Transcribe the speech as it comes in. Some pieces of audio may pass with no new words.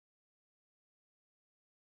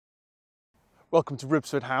Welcome to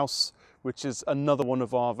Ribbesford House, which is another one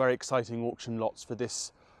of our very exciting auction lots for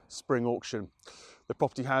this spring auction. The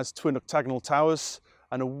property has twin octagonal towers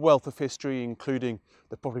and a wealth of history, including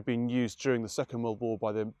the property being used during the Second World War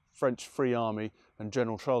by the French Free Army, and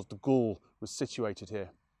General Charles de Gaulle was situated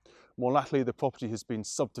here. More latterly, the property has been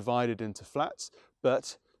subdivided into flats,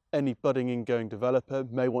 but any budding ingoing developer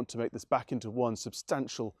may want to make this back into one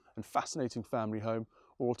substantial and fascinating family home,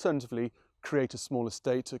 or alternatively create a small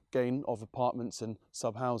estate again of apartments and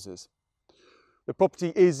sub-houses. The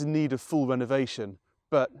property is in need of full renovation,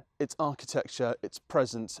 but its architecture, its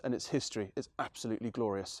presence and its history is absolutely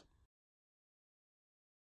glorious.